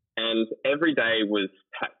 and every day was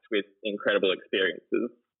packed with incredible experiences.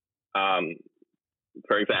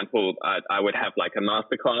 For example, I would have like a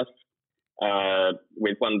masterclass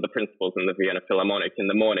with one of the principals in the Vienna Philharmonic in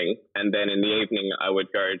the morning, and then in the evening I would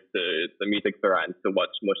go to the Musikverein to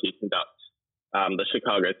watch Mutti conduct the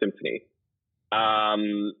Chicago Symphony.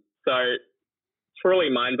 So truly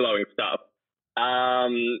mind-blowing stuff.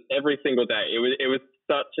 Every single day. It was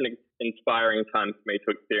such an inspiring time for me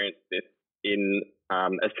to experience this in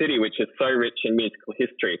a city which is so rich in musical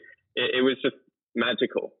history. It was just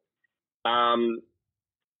magical.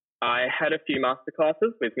 I had a few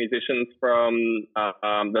masterclasses with musicians from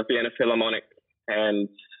the Vienna Philharmonic and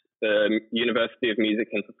the University of Music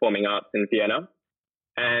and Performing Arts in Vienna,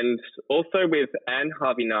 and also with Anne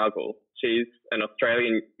Harvey-Nagel. She's an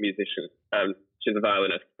Australian musician, she's a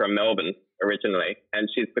violinist from Melbourne originally, and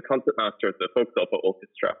she's the concertmaster of the Volkshofer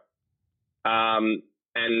Orchestra.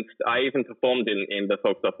 And I even performed in the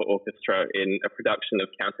Volkshofer Orchestra in a production of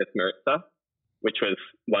Countess Maritza, which was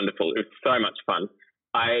wonderful. It was so much fun.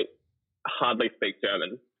 I hardly speak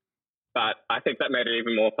German, but I think that made it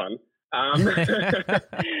even more fun.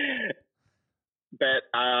 But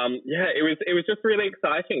it was just really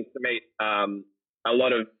exciting to meet a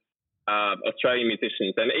lot of Australian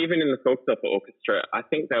musicians, and even in the Volkshofer Orchestra, I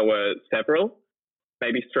think there were several,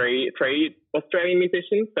 maybe three Australian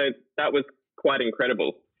musicians. So that was quite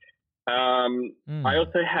incredible. I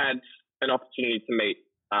also had an opportunity to meet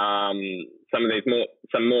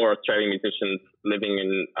some more Australian musicians living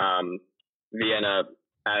in Vienna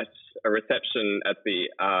at a reception at the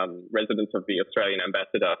residence of the Australian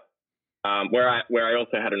ambassador, where I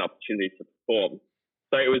also had an opportunity to perform.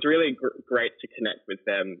 So it was really great to connect with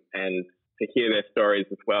them and to hear their stories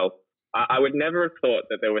as well. I would never have thought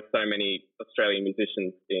that there were so many Australian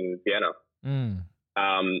musicians in Vienna.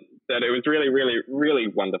 That it was really, really, really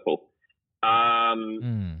wonderful.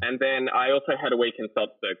 And then I also had a week in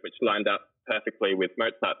Salzburg, which lined up perfectly with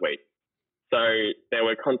Mozart Week. So there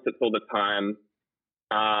were concerts all the time.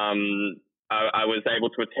 I was able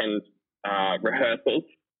to attend rehearsals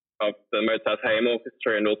of the Mozarteum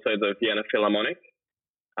Orchestra and also the Vienna Philharmonic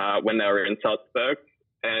when they were in Salzburg.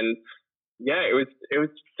 And yeah, it was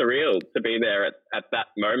surreal to be there at that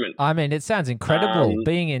moment. I mean, it sounds incredible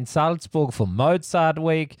being in Salzburg for Mozart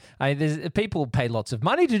Week. I mean, people pay lots of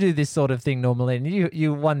money to do this sort of thing normally, and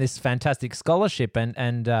you won this fantastic scholarship,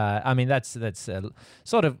 and I mean that's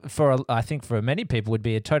sort of I think for many people would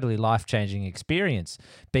be a totally life-changing experience,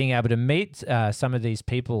 being able to meet some of these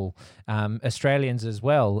people, Australians as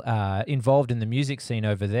well, involved in the music scene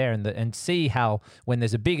over there, and see how when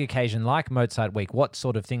there's a big occasion like Mozart Week, what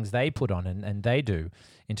sort of things they put on and they do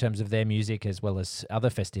in terms of their music as well as other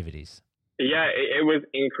festivities. Yeah, it was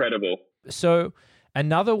incredible. So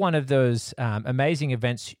another one of those amazing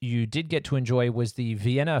events you did get to enjoy was the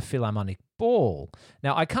Vienna Philharmonic Ball.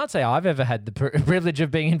 Now, I can't say I've ever had the privilege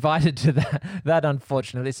of being invited to that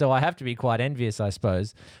unfortunately, so I have to be quite envious, I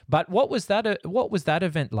suppose. But what was that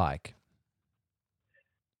event like?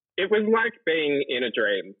 It was like being in a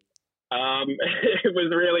dream. It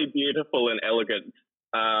was really beautiful and elegant.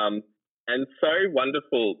 And so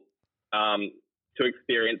wonderful to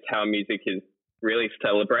experience how music is really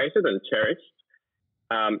celebrated and cherished.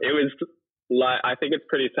 It was like, I think it's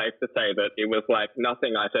pretty safe to say that it was like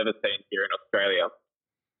nothing I've ever seen here in Australia.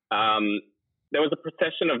 There was a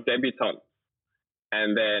procession of debutantes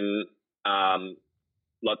and then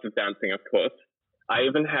lots of dancing, of course. I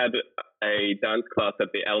even had a dance class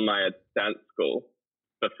at the Elmire Dance School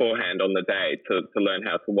beforehand on the day to learn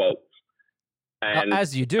how to waltz. And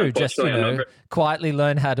as you do, just, quietly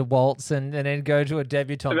learn how to waltz and then go to a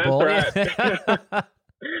debutante ball. That's right.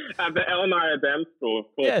 At the Elmire Dance School, of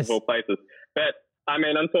course, yes. Of all places. But, I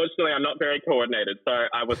mean, unfortunately, I'm not very coordinated, so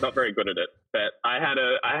I was not very good at it. But I had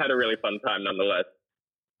a really fun time nonetheless.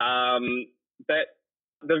 But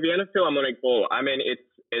the Vienna Philharmonic Ball, I mean,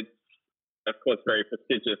 it's of course, very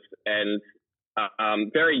prestigious and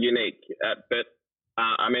very unique. But,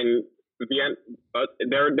 I mean,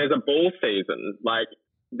 there's a ball season. Like,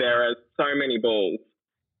 there are so many balls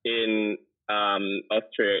in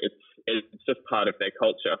Austria. It's just part of their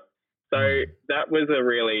culture. So that was a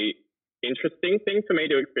really interesting thing for me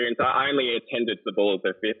to experience. I only attended the balls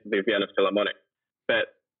of the Vienna Philharmonic, but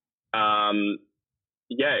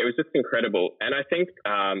it was just incredible. And I think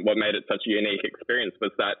what made it such a unique experience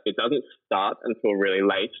was that it doesn't start until really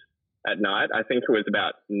late at night. I think it was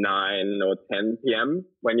about 9 or 10 p.m.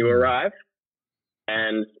 when you arrive.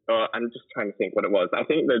 And I'm just trying to think what it was. I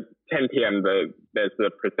think the 10 p.m. there's the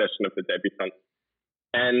procession of the debutantes.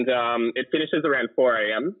 And it finishes around 4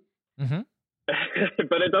 a.m. Mm-hmm.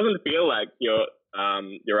 But it doesn't feel like you're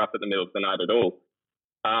up at the middle of the night at all.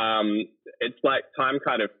 It's like time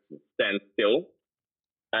kind of stands still.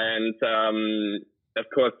 And of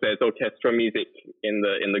course, there's orchestral music in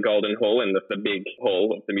the Golden Hall, in the big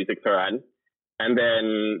hall of the Musikverein. And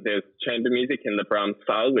then there's chamber music in the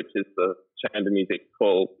Brahms-Saal, which is the chamber music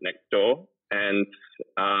hall next door. And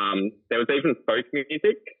there was even folk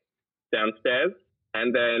music downstairs.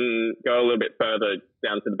 And then go a little bit further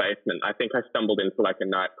down to the basement. I think I stumbled into like a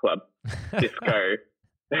nightclub disco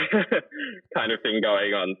kind of thing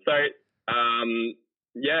going on. So,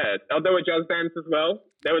 there were jazz bands as well.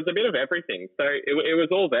 There was a bit of everything. So it was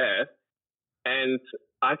all there. And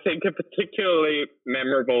I think a particularly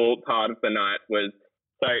memorable part of the night was,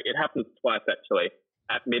 so it happens twice actually.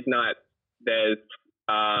 At midnight, there's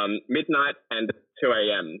midnight and 2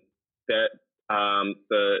 a.m.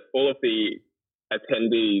 all of the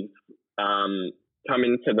attendees come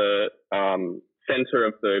into the center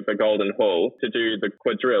of the Golden Hall to do the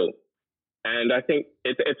quadrille. And I think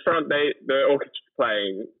it's from the orchestra's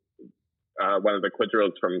playing one of the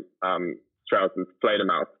quadrilles from Strauss's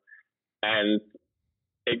Fledermaus, and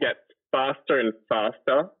it gets faster and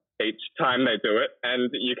faster each time they do it. And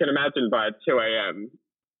you can imagine by 2 a.m.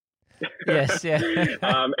 Yes, yeah.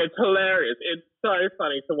 It's hilarious. It's so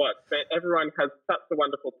funny to watch. But everyone has such a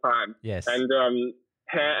wonderful time. Yes. And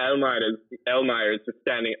Herr Elmeyer is just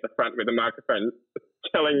standing at the front with a microphone,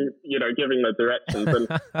 giving the directions. And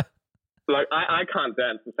like, I can't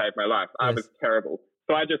dance to save my life. I was terrible.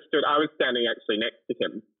 So I just stood. I was standing actually next to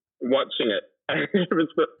him, watching it. And it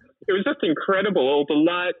was just incredible. All the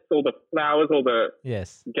lights, all the flowers, all the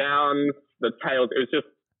gowns, the tails. It was just.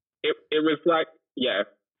 It was like,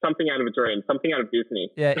 something out of a dream, something out of Disney.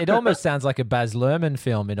 Yeah, it almost sounds like a Baz Luhrmann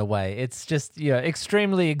film in a way. It's just,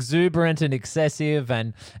 extremely exuberant and excessive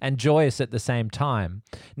and joyous at the same time.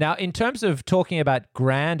 Now, in terms of talking about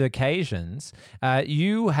grand occasions,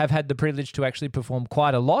 you have had the privilege to actually perform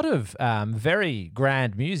quite a lot of very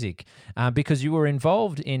grand music because you were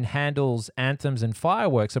involved in Handel's Anthems and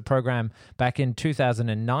Fireworks, a program back in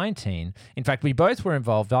 2019. In fact, we both were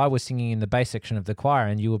involved. I was singing in the bass section of the choir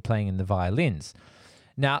and you were playing in the violins.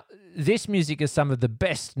 Now, this music is some of the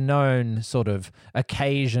best known sort of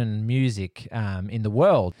occasion music in the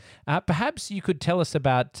world. Perhaps you could tell us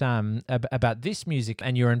about this music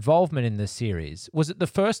and your involvement in the series. Was it the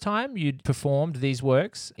first time you'd performed these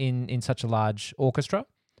works in such a large orchestra?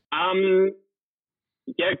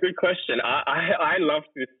 Yeah, good question. I loved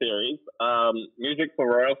this series. Music for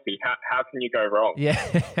royalty. How can you go wrong? Yeah.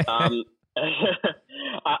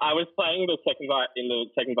 I was playing in the second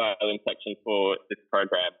violin section for this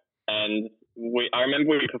program, and I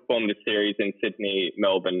remember we performed this series in Sydney,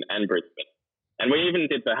 Melbourne, and Brisbane, and we even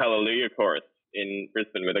did the Hallelujah chorus in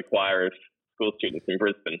Brisbane with a choir of school students in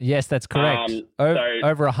Brisbane. Yes, that's correct.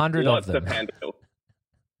 Over 100 of them. Lots of Handel.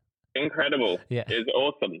 Incredible. Yeah. It was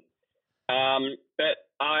awesome. But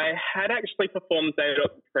I had actually performed Theodore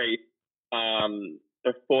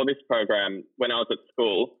before this program when I was at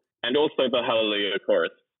school. And also the Hallelujah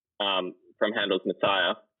chorus from Handel's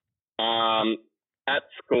Messiah at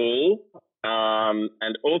school,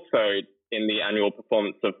 and also in the annual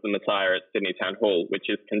performance of the Messiah at Sydney Town Hall, which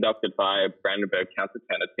is conducted by Brandenburg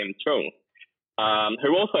countertenor Tim Chung,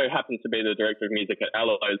 who also happened to be the director of music at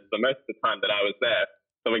Aloes for most of the time that I was there.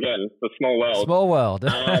 So again, it's a small world. Small world.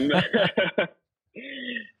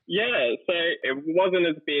 Yeah, so it wasn't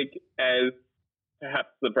as big as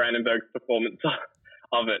perhaps the Brandenburg performance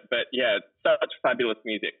of it, but yeah, such fabulous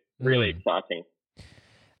music, really exciting.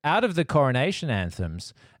 Out of the coronation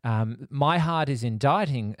anthems, My Heart is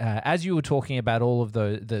Inditing, as you were talking about all of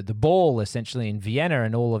the ball essentially in Vienna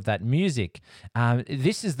and all of that music,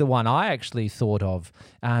 this is the one I actually thought of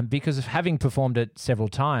because of having performed it several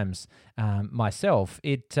times myself.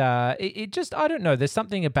 It just, I don't know, there's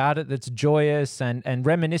something about it that's joyous and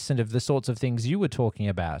reminiscent of the sorts of things you were talking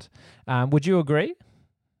about. Would you agree?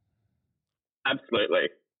 Absolutely.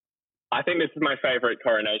 I think this is my favorite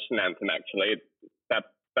coronation anthem, actually. It's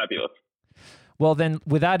fabulous. Well, then,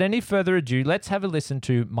 without any further ado, let's have a listen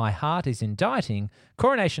to My Heart is Inditing,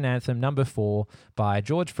 Coronation Anthem number 4 by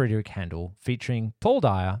George Friedrich Handel, featuring Paul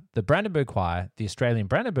Dyer, the Brandenburg Choir, the Australian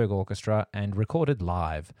Brandenburg Orchestra, and recorded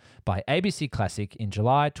live by ABC Classic in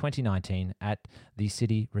July 2019 at the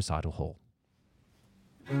City Recital Hall.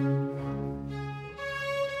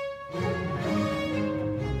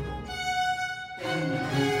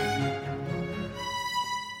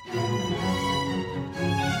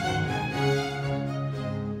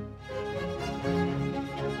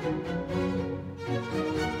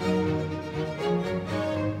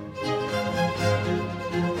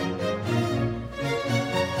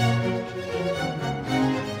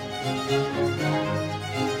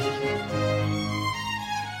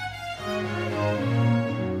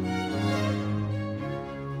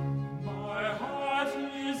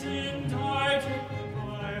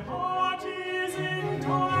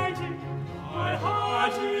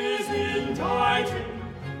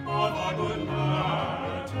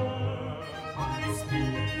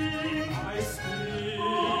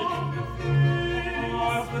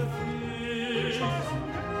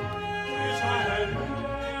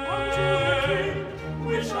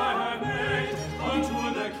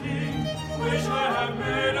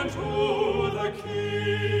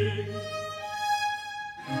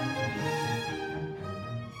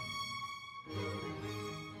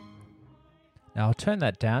 Now, I'll turn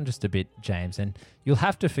that down just a bit, James, and you'll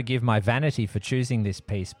have to forgive my vanity for choosing this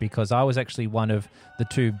piece because I was actually one of the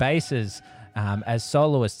two basses as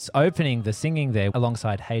soloists, opening the singing there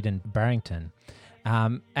alongside Hayden Barrington.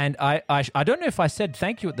 And I don't know if I said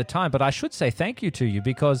thank you at the time, but I should say thank you to you,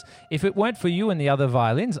 because if it weren't for you and the other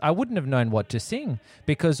violins, I wouldn't have known what to sing,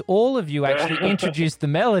 because all of you actually introduced the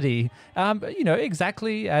melody,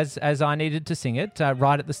 exactly as I needed to sing it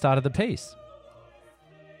right at the start of the piece.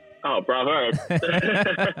 Oh, bravo.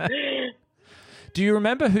 Do you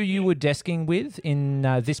remember who you were desking with in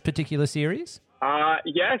this particular series?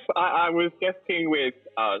 Yes, I was guesting with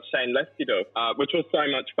Shane Lestido, which was so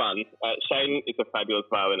much fun. Shane is a fabulous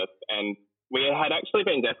violinist, and we had actually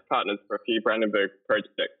been desk partners for a few Brandenburg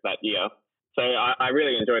projects that year. So I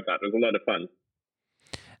really enjoyed that. It was a lot of fun.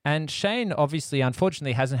 And Shane, obviously,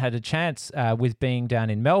 unfortunately, hasn't had a chance with being down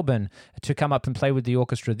in Melbourne to come up and play with the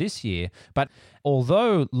orchestra this year. But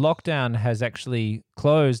although lockdown has actually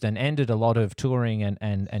closed and ended a lot of touring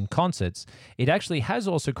and concerts, it actually has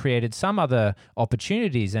also created some other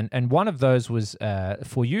opportunities. And one of those was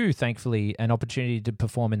for you, thankfully, an opportunity to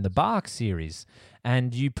perform in the Bach series.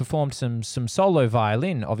 And you performed some solo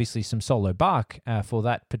violin, obviously some solo Bach for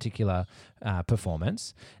that particular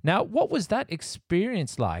performance. Now, what was that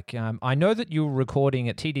experience like? I know that you were recording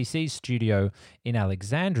at TDC's studio in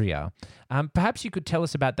Alexandria. Perhaps you could tell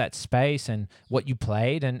us about that space and what you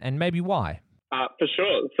played and maybe why. For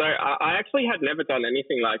sure. So I actually had never done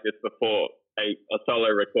anything like this before, a solo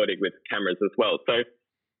recording with cameras as well. So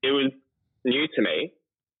it was new to me.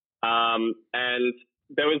 And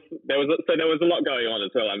there was a lot going on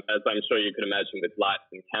as well, as I'm sure you could imagine, with lights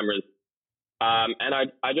and cameras. And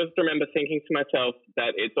I just remember thinking to myself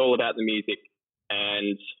that it's all about the music,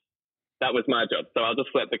 and that was my job. So I'll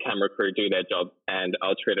just let the camera crew do their job, and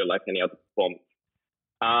I'll treat it like any other performance.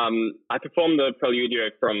 I performed the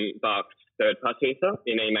Preludio from Bach's Third Partita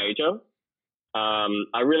in E major.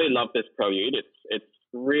 I really love this prelude. It's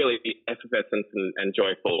really effervescent and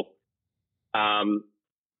joyful.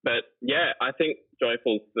 But yeah, I think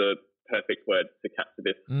joyful's the perfect word to capture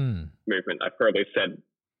this movement. I probably said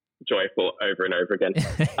joyful over and over again,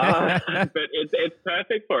 but it's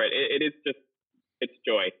perfect for it. It's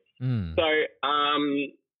joy. So,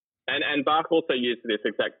 and Bach also used this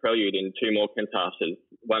exact prelude in two more cantatas,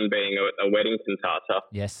 one being a wedding cantata.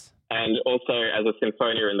 Yes. And also as a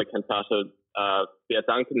sinfonia in the cantata, Wir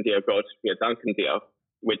danken dir, Gott, wir danken dir,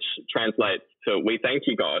 which translates to We Thank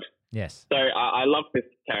You, God. Yes. So I love this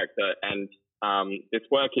character, and this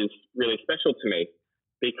work is really special to me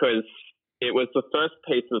because it was the first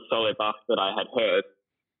piece of solo Bach that I had heard,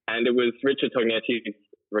 and it was Richard Tognetti's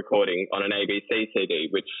recording on an ABC CD,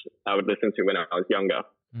 which I would listen to when I was younger.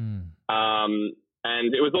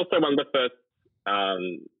 And it was also one of the first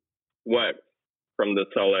works from the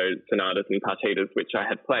solo sonatas and partitas which I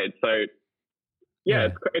had played. So yeah,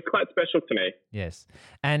 it's quite special to me. Yes.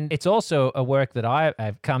 And it's also a work that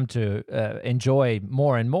I've come to enjoy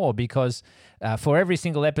more and more because for every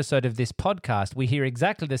single episode of this podcast, we hear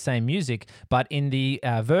exactly the same music, but in the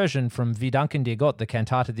version from Wir danken dir, Gott, the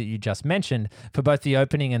cantata that you just mentioned, for both the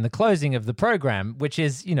opening and the closing of the program, which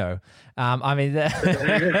is,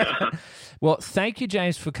 Well, thank you,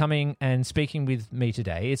 James, for coming and speaking with me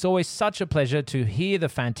today. It's always such a pleasure to hear the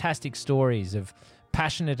fantastic stories of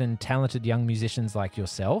passionate and talented young musicians like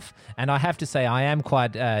yourself. And I have to say, I am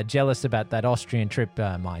quite jealous about that Austrian trip,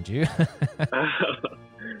 mind you.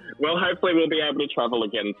 Well, hopefully we'll be able to travel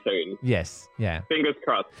again soon. Yes, yeah. Fingers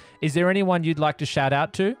crossed. Is there anyone you'd like to shout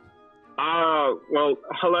out to? Well,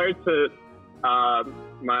 hello to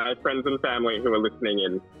my friends and family who are listening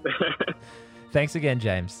in. Thanks again,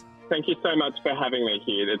 James. Thank you so much for having me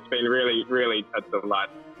here. It's been really, really a delight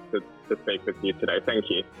to speak with you today. Thank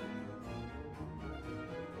you.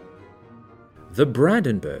 The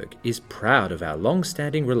Brandenburg is proud of our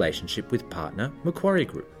long-standing relationship with partner Macquarie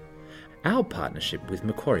Group. Our partnership with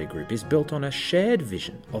Macquarie Group is built on a shared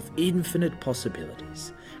vision of infinite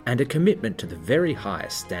possibilities and a commitment to the very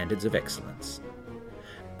highest standards of excellence.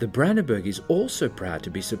 The Brandenburg is also proud to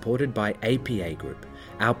be supported by APA Group,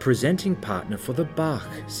 our presenting partner for the Bach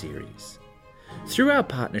series. Through our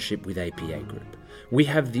partnership with APA Group, we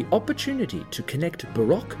have the opportunity to connect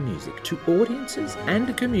Baroque music to audiences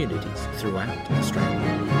and communities throughout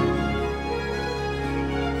Australia.